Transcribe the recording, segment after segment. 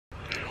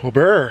Well,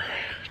 brr,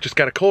 just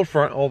got a cold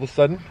front all of a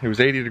sudden. It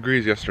was 80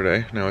 degrees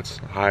yesterday. Now it's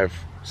a high of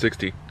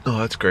 60. Oh,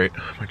 that's great.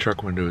 My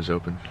truck window is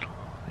open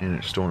and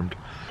it stormed.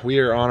 We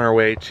are on our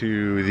way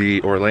to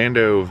the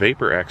Orlando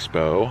Vapor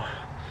Expo.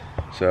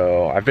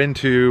 So I've been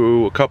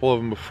to a couple of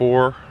them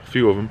before, a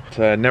few of them.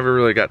 So I never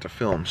really got to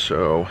film,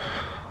 so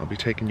I'll be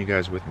taking you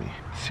guys with me.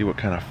 See what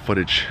kind of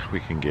footage we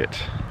can get.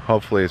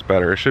 Hopefully it's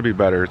better. It should be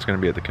better. It's gonna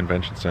be at the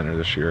convention center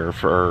this year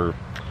for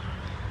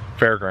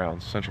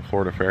Fairgrounds, Central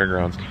Florida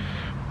Fairgrounds.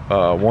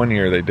 One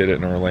year they did it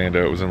in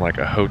Orlando. It was in like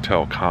a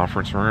hotel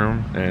conference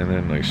room, and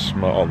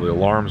then all the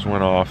alarms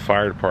went off.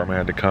 Fire department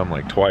had to come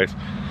like twice.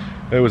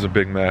 It was a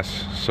big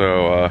mess.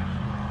 So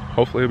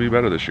hopefully it'll be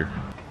better this year.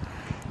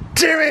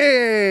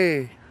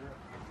 Jimmy!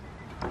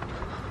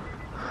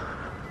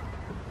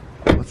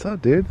 What's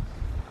up, dude?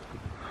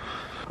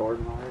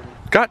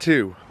 Got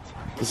to.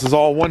 This is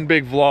all one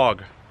big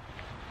vlog.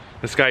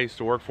 This guy used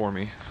to work for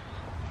me.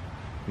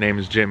 Name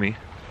is Jimmy.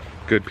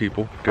 Good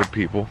people, good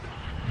people.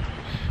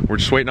 We're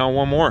just waiting on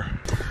one more.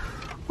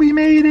 We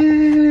made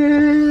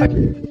it!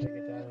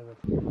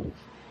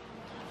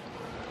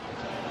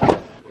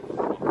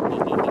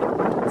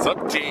 What's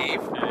up, Chief?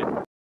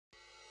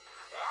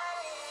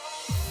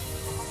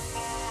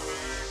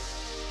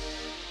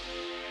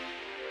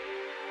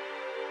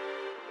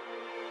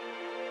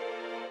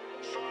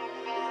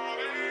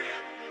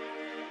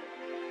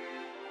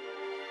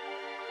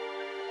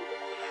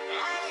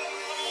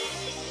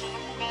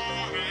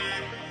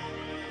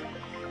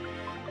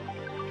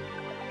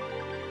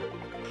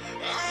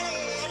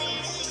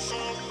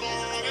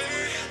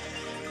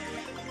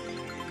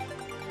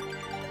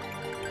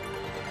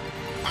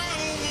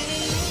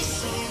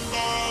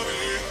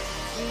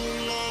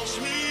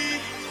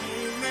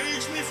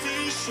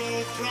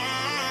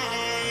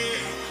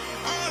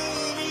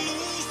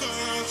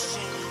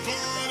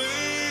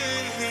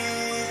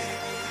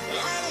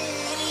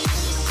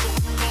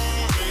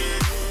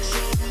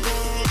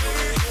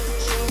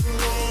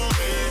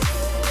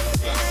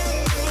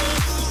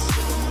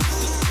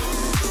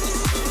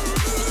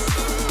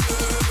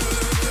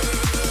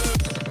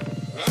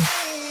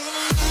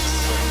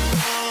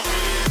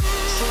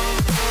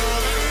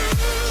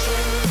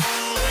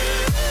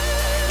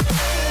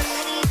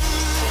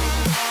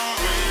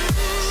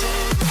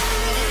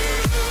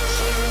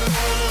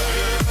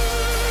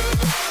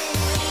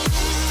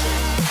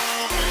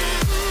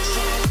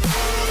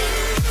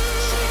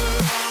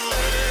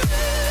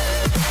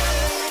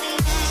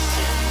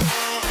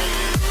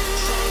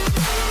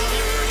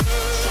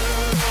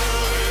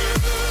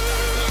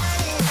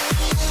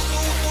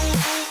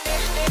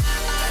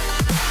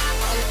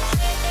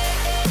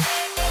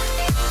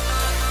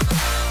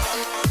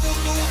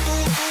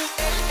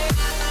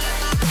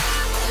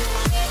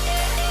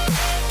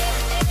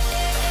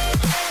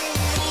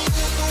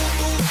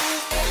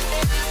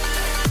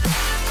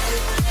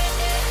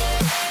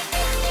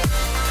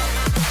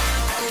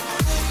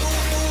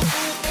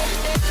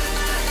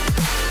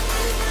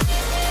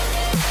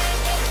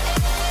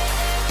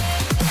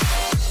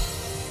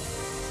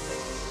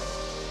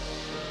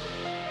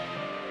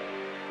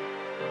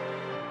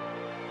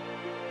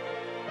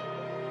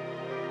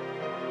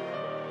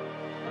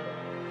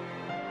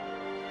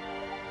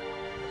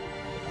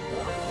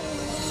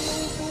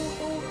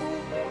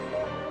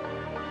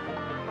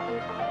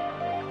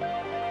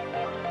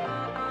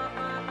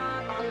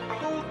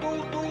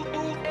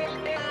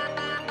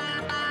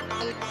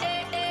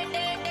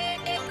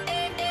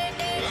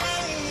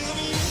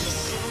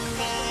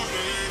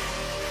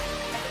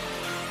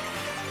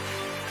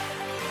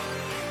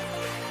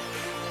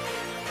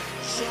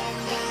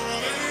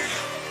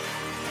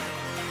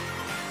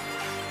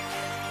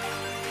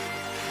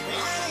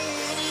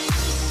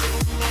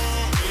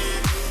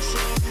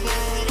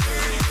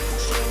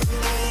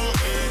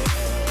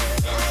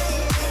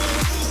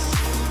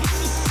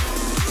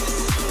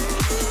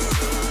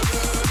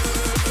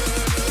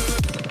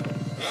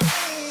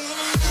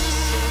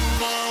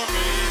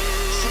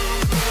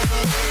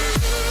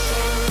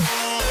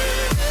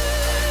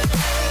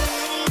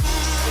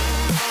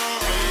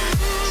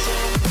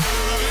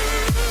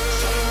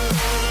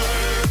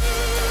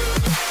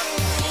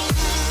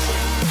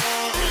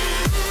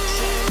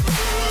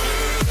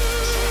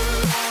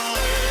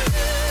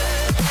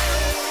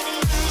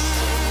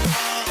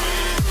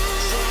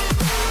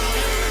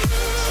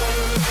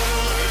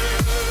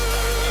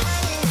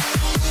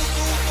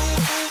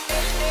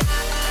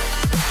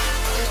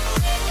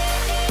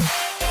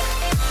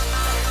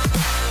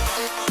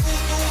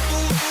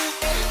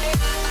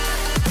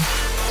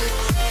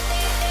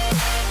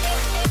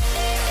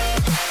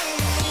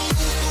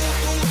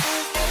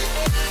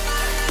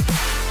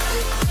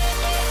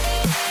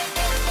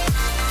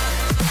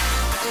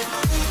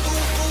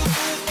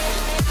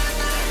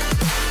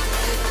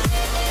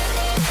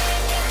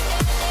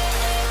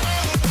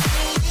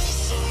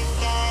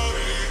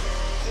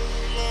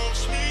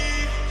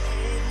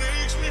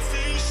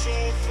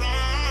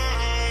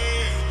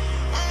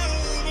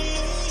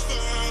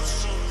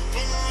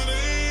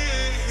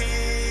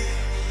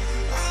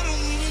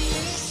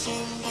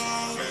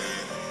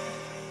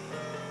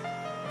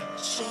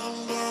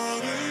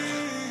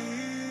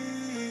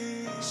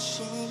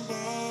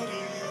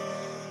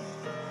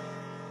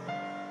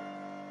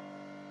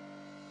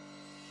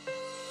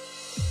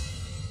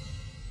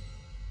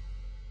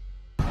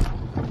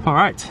 All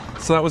right,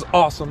 so that was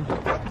awesome.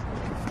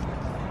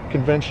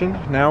 Convention.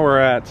 Now we're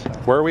at,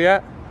 where are we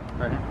at?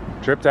 Right here.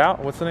 Dripped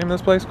Out? What's the name of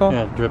this place called?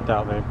 Yeah, Dripped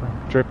Out Vapor.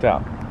 Dripped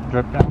Out.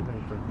 Dripped Out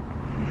Vapor.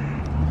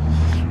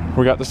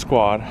 We got the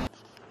squad.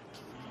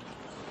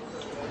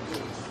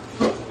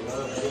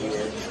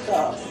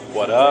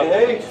 What up?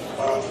 Hey,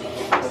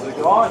 how's it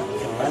going?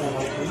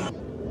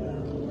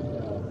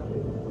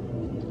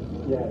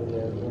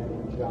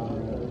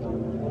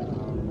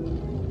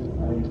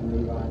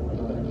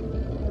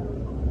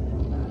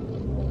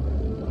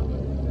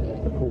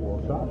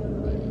 Cool shot.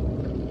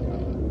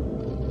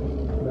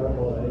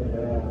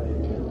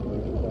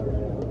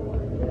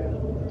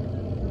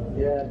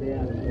 Yeah,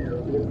 Dan.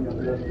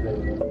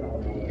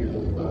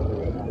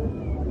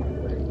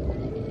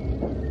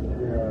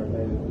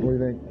 What do you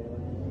think?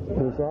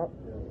 Cool shot?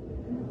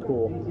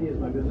 Cool.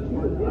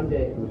 I'm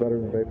Dave. Is it better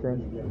than Vape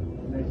Friends?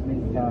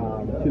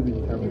 To be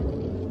determined.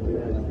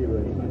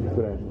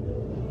 Today.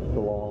 It's a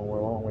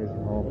long ways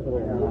from home.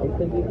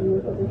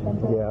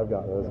 Yeah, I've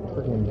got those.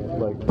 Freaking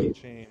like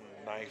keychain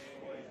knife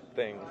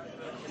thing.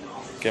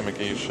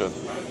 Gimmicky, you should.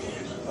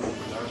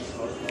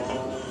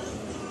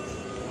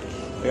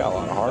 They got a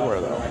lot of hardware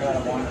though.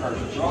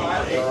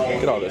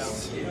 Look at all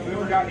this.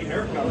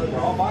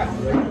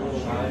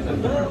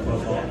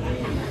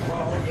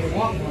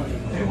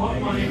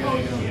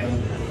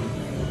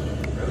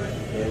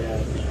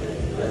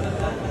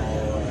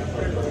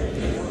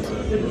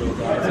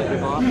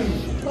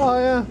 Oh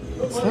yeah,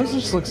 those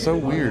just look so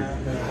weird.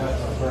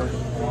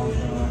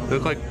 They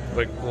look like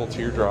little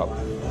teardrop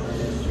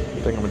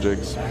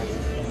thingamajigs.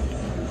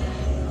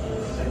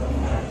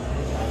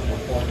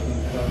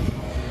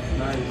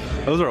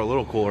 Those are a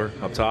little cooler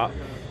up top.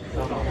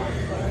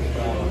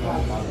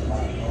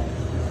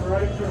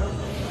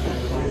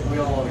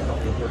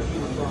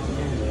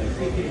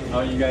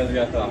 Oh, you guys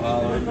got the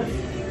holler.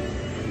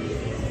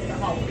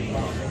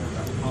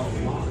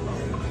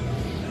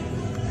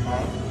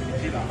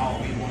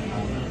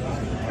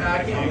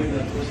 I can't believe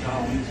that this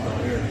Halloween still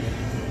here.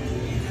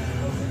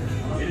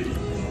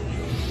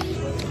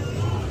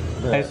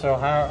 Hey, so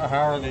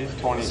how are these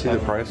 27? See the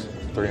price?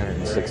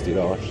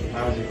 $360.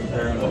 How would you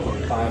compare them to the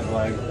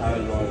 5-leg I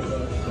enjoy?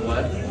 The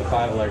what? The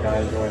 5-leg I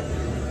enjoy.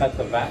 That's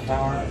the VAT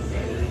power?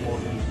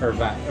 Or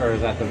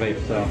is that the vape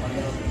cell?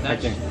 I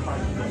think.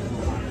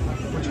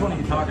 Which one are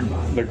you talking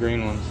about? The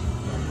green ones.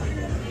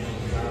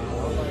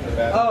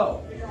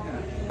 Oh!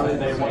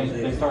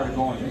 They started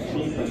going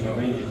cheap in the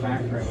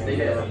manufacturing. They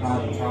had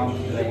problems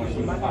because they went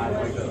to the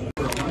 5-leg.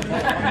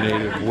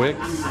 Native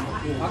wicks.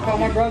 I'll call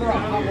my brother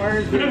out. Where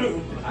is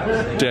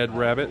this? Dead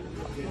rabbit.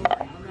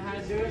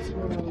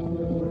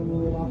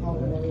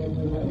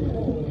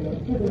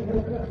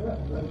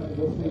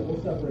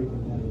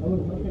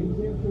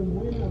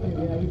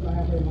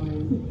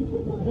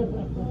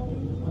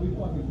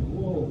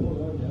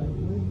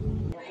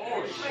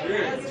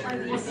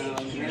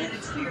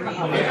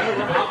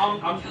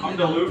 I'm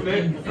diluting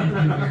it.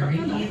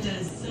 He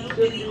does so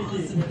many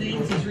awesome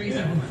things. He's raised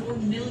over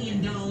 $4 million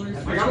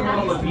for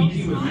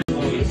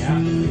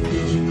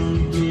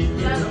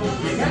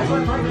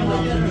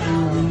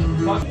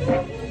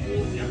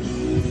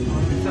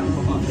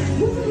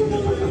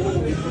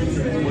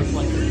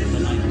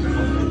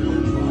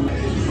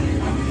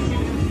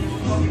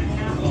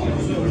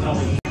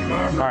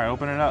Alright,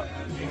 open it up.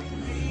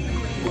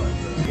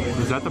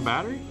 Is that the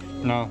battery?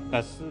 No,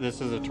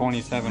 this is a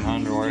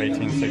 2700 or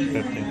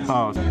 18650.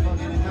 Oh.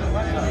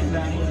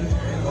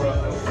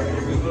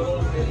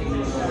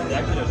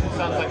 Actually, it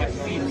sounds like a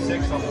Speed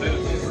 6 on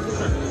boost.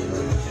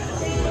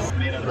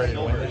 Made out of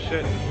silver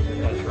shit.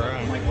 That's right.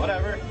 I'm like,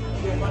 whatever.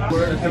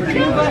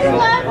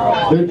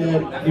 They're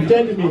dead. You're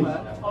dead to me.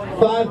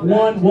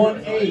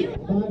 5118.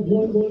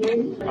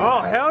 5118.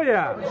 Oh, hell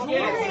yeah.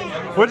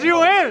 What'd you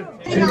win?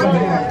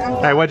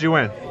 Hey, what'd you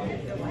win?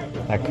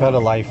 That cut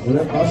of life.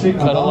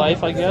 Cut of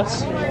life, I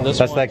guess.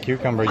 That's that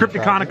cucumber.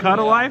 Crypticana cut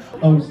of life?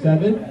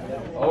 07.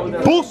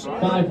 Bulls.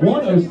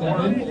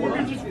 5107.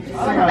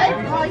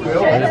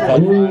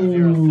 Ooh.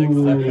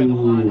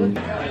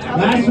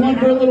 Last one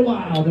for a little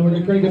while. Then we're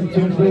going to crank up the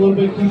tunes for a little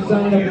bit. Keep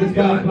signing up for this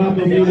guy. Pop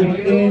will be in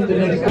the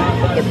next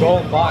time. The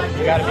gold box,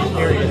 you gotta be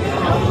serious.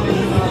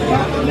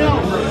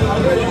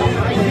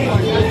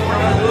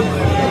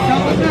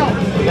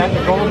 Is that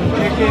the golden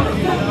ticket?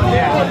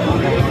 Yeah.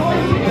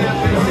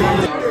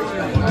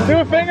 Do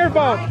a finger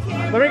bump.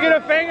 Let me get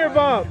a finger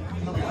bump.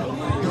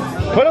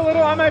 Put a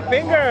little on my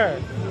finger.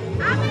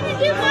 I'm gonna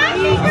do my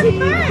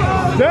finger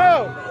first.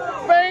 No.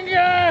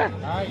 Finger.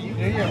 You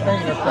do your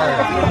finger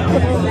first.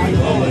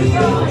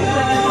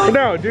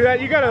 No, do that.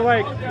 You gotta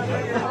like. I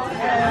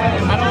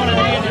don't want to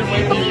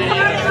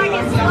like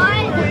a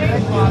slide.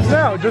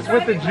 No, just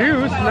with the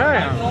juice.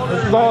 No.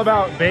 This is all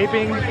about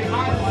vaping.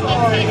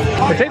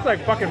 It tastes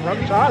like fucking rum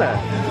chata.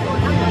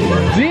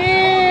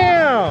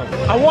 Damn!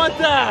 I want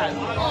that!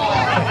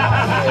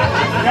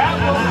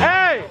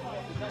 Hey!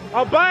 I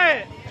I'll buy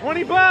it.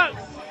 20 bucks.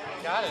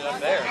 Got it up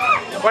there.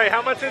 Wait,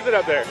 how much is it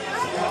up there?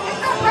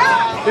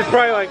 It's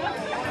probably like,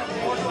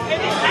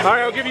 all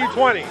right, I'll give you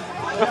 20.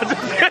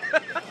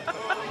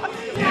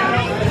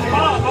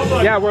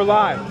 Yeah, we're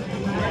live.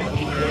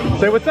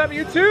 Say what's up,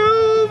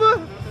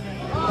 YouTube?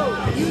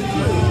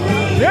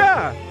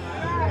 Yeah.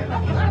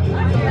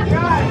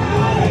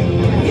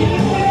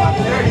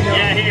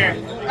 Yeah, here.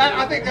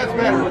 I think that's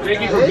better.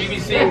 Thank you for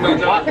BBC.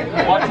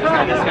 Watch this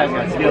guy. This guy's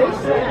got skills.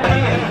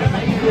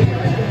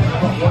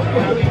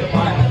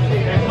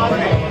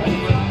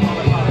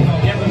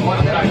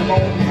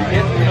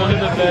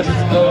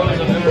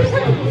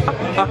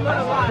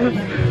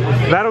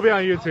 That'll be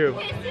on YouTube.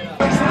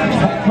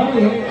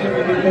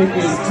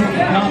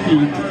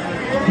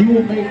 He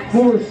will make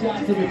 4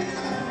 shots of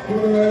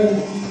espresso.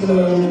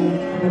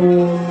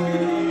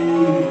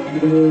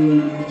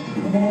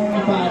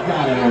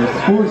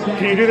 $5.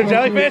 Can you do the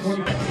jellyfish?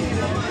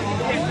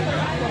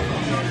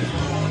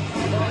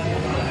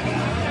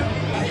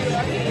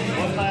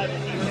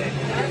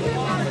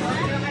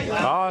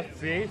 Oh,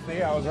 see,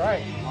 I was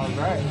right. I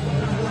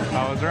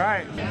was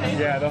right.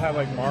 Yeah, they'll have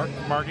like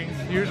markings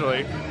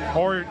usually,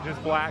 or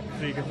just black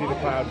so you can see the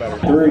cloud better.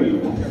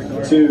 3,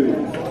 2,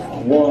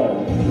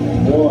 1,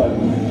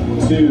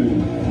 1,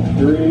 2,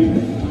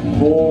 3,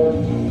 4,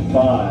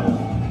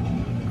 5.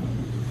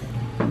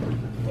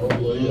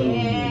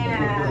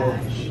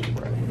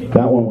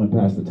 That one went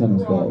past the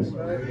tennis balls.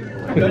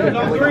 Judges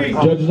on 3.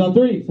 Judges on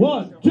 3.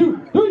 1, 2,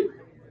 3.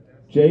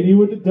 JD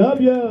with the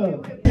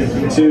W.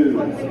 2,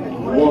 1,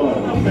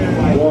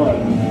 1,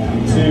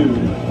 2,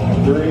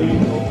 3,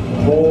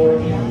 4,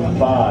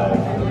 5.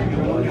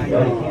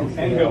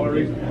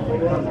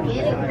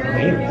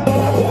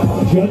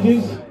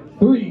 Judges,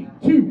 3,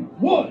 2,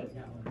 1.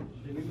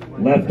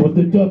 Left with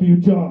the W,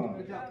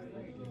 John.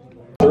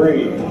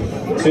 3,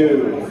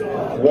 2,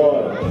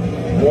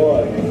 1,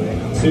 1,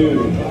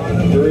 2,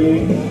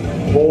 3,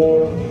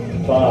 4,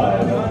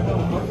 5.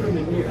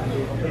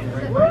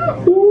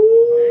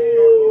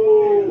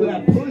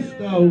 That push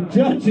though,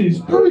 judges,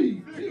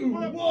 3, 2,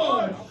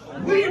 1,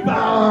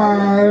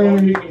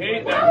 Levi!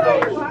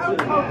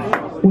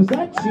 Was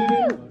that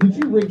cheating? Did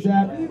you rig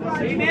that?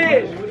 He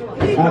did.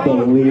 I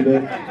believe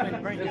it.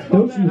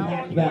 Don't you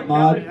hack that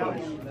mod?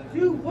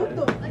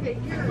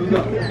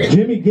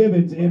 Jimmy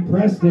Gibbons and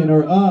Preston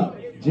are up.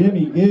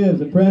 Jimmy Gibbs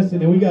and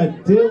Preston, and we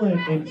got Dylan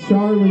and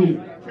Charlie,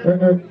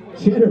 or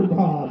Cheddar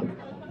Bob.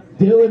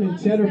 Dylan and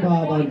Cheddar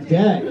Bob on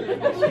deck.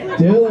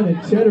 Dylan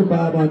and Cheddar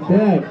Bob on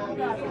deck.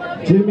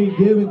 Jimmy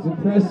Gibbons and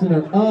Preston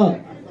are up.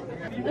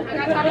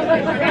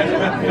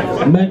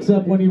 Next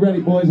up when you're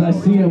ready, boys. I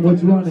see him.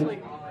 What's running?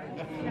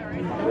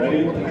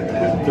 Ready?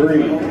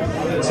 3,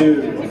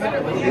 2,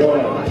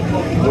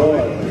 1,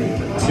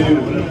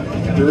 2,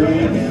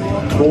 3,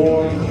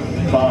 4,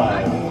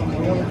 5.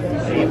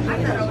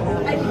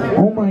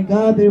 Oh my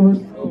God, they were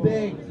so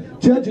big.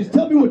 Judges,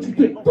 tell me what you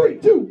think. 3,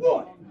 2,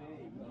 1.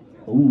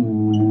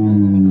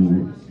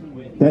 Ooh.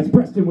 That's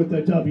Preston with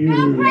the W.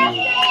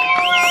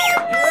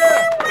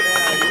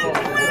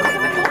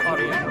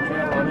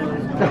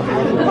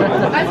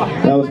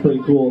 That was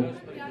pretty cool.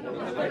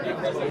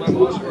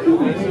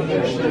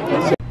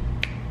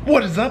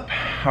 What is up?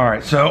 All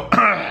right, so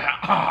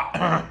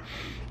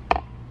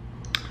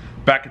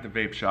back at the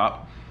vape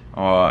shop.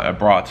 I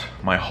brought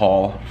my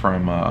haul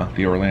from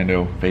the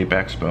Orlando Vape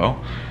Expo.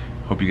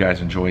 Hope you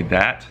guys enjoyed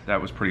that.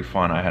 That was pretty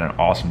fun. I had an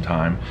awesome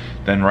time.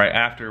 Then right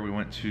after, we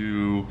went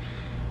to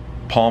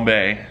Palm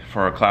Bay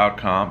for a cloud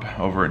comp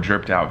over at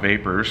Dripped Out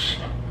Vapers.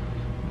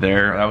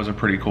 That was a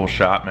pretty cool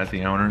shop. Met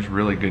the owners,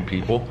 really good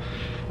people.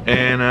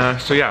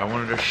 And so yeah, I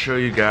wanted to show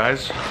you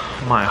guys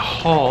my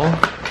haul.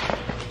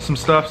 Some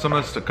stuff,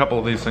 a couple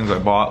of these things I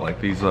bought,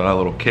 like these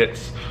little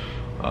kits.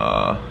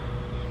 What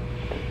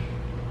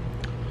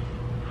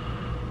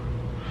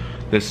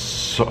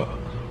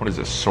is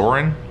this,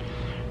 Sorin?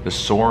 The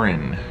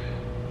Sorin.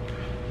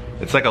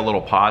 It's like a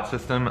little pod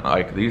system.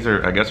 Like these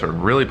are, I guess, are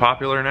really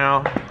popular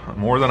now.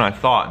 More than I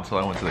thought until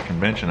I went to the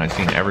convention. I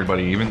seen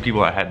everybody, even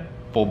people that had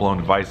full-blown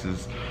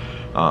devices,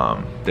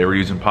 they were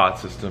using pod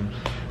system.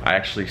 I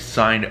actually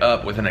signed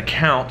up with an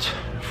account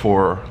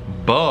for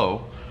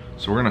Bo,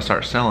 so we're gonna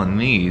start selling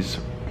these.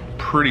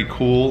 Pretty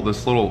cool.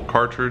 This little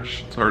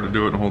cartridge, it's hard to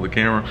do it and hold the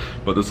camera,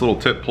 but this little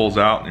tip pulls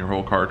out and your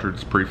whole cartridge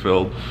is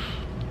pre-filled.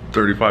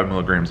 35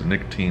 milligrams of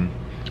nicotine,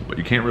 but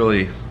you don't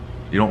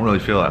really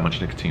feel that much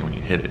nicotine when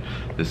you hit it.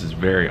 This is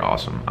very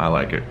awesome. I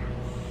like it.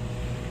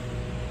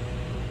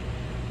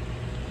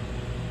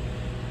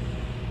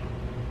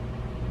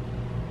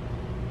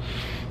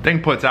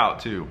 Thing puts out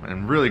too,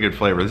 and really good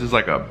flavor. This is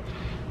like a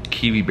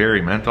kiwi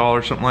berry menthol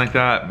or something like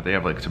that, but they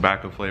have like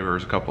tobacco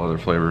flavors, a couple other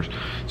flavors.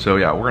 So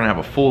yeah, we're gonna have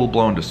a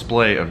full-blown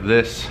display of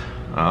this,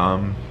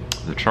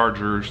 the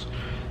chargers,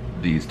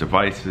 these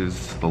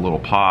devices, the little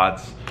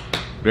pods.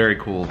 Very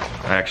cool.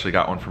 I actually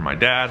got one for my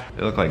dad.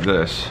 They look like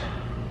this.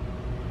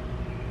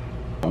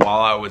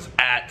 While I was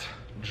at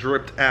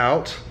Dripped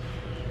Out,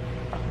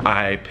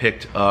 I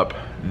picked up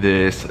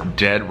this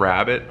Dead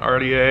Rabbit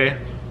RDA.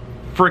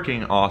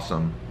 Freaking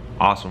awesome.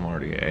 Awesome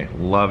RDA.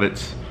 Love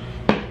it.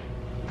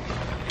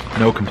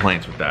 No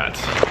complaints with that.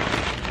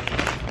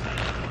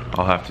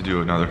 I'll have to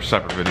do another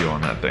separate video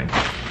on that thing.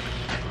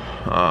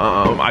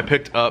 I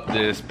picked up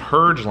this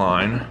Purge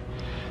line.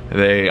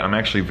 I'm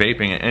actually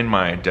vaping it in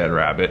my Dead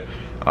Rabbit.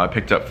 I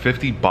picked up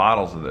 50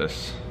 bottles of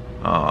this.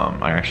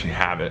 I actually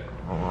have it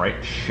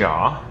right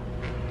here.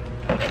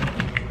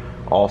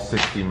 All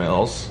 60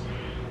 mils.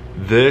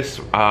 This,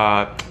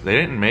 they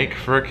didn't make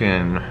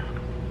frickin'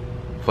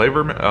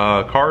 flavor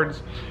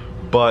cards,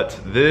 but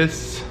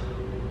this,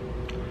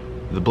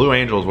 the Blue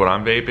Angel is what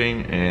I'm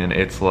vaping, and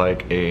it's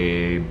like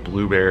a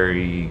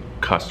blueberry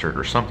custard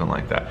or something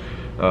like that.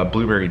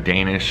 Blueberry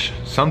Danish,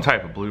 some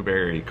type of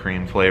blueberry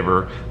cream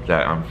flavor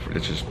that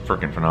it's just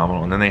freaking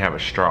phenomenal. And then they have a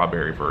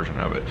strawberry version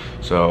of it.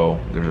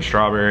 So there's a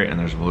strawberry and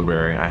there's a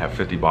blueberry. I have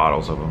 50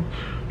 bottles of them.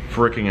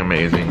 Freaking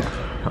amazing.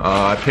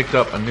 I picked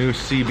up a new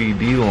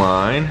CBD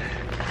line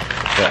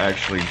that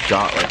actually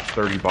got like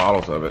 30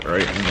 bottles of it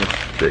right in this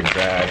big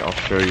bag. I'll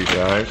show you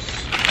guys.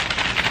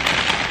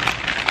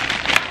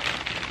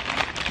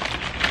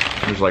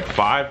 There's like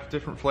 5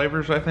 different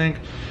flavors, I think.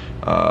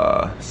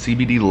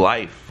 CBD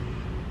Life.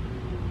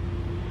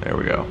 There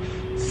we go.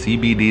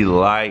 CBD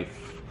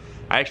Life.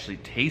 I actually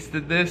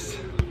tasted this.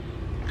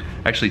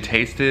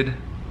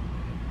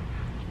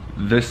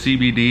 This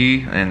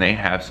CBD, and they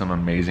have some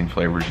amazing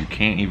flavors. You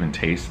can't even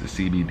taste the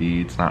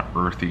CBD. It's not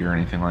earthy or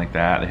anything like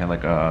that. They had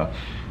like a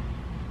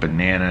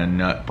banana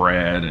nut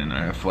bread and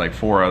like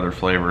 4 other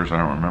flavors. I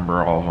don't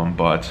remember all of them,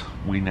 but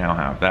we now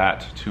have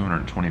that.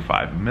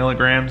 225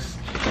 milligrams.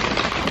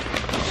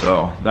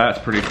 So that's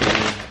pretty cool.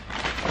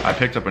 I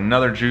picked up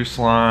another juice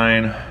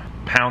line,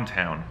 Pound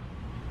Town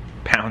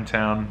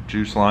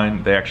juice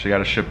line. They actually got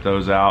to ship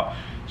those out,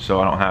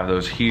 so I don't have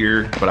those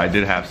here, but I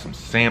did have some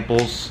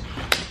samples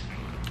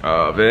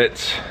of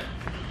it.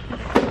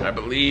 I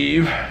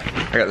believe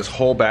I got this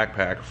whole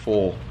backpack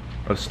full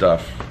of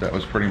stuff that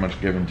was pretty much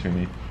given to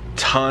me.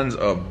 Tons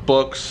of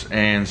books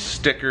and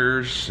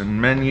stickers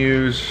and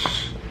menus,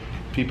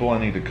 people I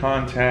need to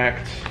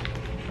contact.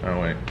 Oh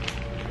wait,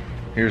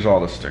 here's all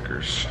the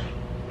stickers.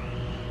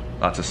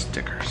 Lots of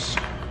stickers.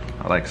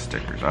 I like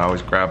stickers. I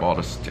always grab all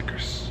the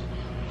stickers.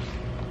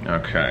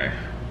 Okay.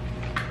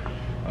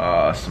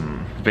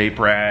 Some vape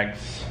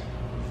rags.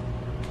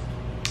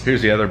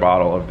 Here's the other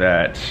bottle of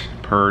that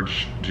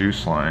Purge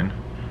juice line.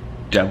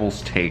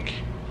 Devil's Take.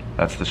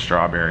 That's the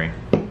strawberry.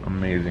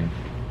 Amazing.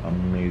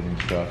 Amazing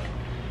stuff.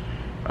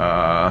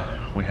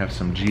 We have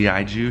some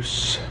GI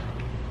juice.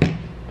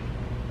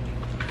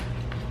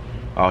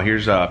 Oh,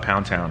 here's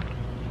Pound Town.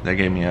 They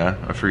gave me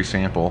a free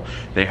sample.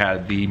 They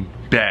had the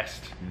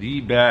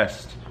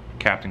best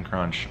Captain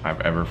Crunch I've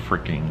ever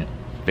freaking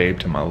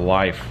vaped in my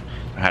life.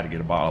 I had to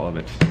get a bottle of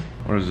it.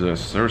 What is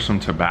this? There was some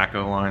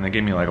tobacco line. They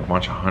gave me like a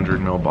bunch of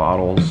 100 ml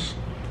bottles.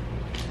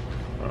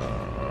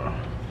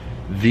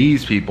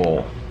 These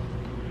people,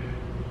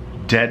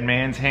 Dead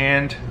Man's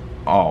Hand.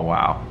 Oh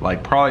wow,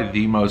 like probably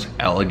the most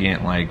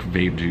elegant like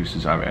vape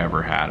juices I've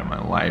ever had in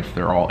my life.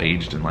 They're all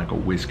aged in like a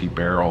whiskey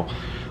barrel.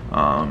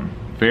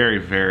 Very,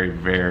 very,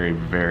 very,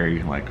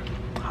 very like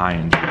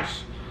high-end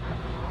juice.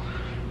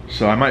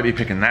 So I might be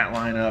picking that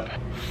line up.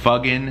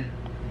 Fuggin'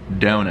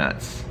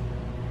 Donuts.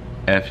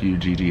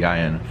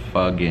 F-U-G-G-I-N.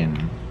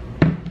 Fuggin'.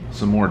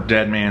 Some more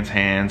Dead Man's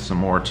Hand, some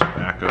more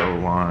tobacco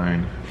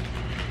line.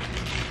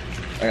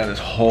 I got this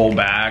whole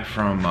bag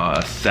from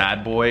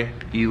Sad Boy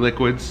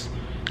e-liquids.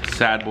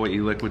 Sad Boy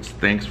e-liquids,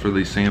 thanks for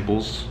these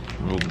samples.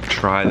 We'll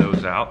try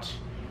those out.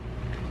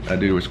 That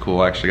dude was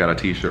cool. I actually got a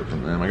t-shirt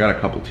from them. I got a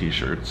couple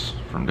t-shirts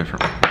from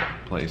different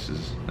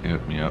places they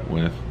hooked me up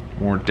with.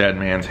 More Dead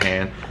Man's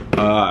Hand.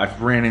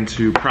 I've ran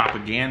into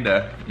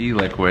Propaganda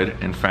e-liquid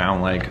and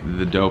found like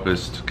the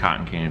dopest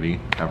cotton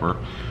candy ever.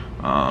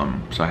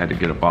 So I had to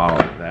get a bottle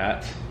of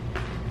that.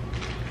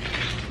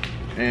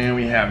 And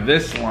we have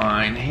this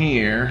line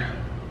here,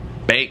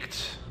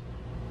 Baked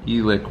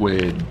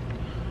e-liquid.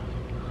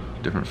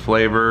 Different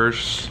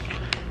flavors.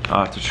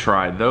 I'll have to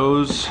try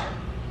those.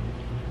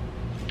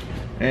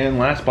 And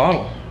last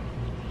bottle,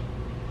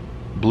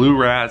 Blue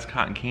Raz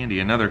cotton candy,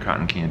 another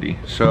cotton candy.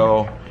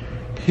 So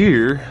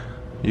here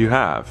you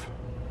have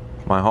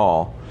my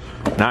haul,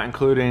 not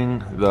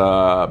including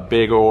the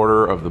big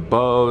order of the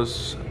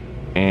bows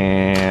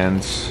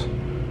and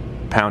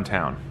Pound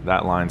Town.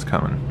 That line's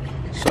coming.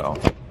 So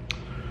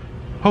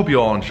hope you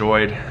all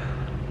enjoyed,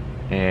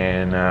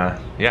 and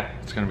yeah,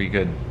 it's gonna be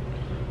good.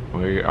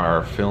 We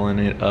are filling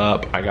it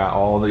up. I got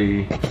all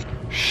the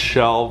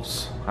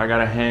shelves I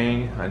gotta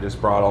hang. I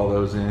just brought all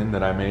those in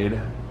that I made.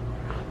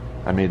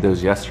 I made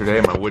those yesterday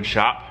in my wood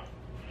shop,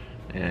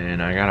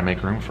 and I gotta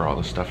make room for all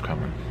this stuff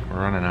coming.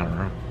 We're running out of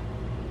room.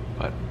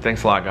 But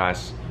thanks a lot,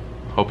 guys.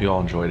 Hope you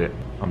all enjoyed it.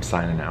 I'm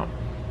signing out.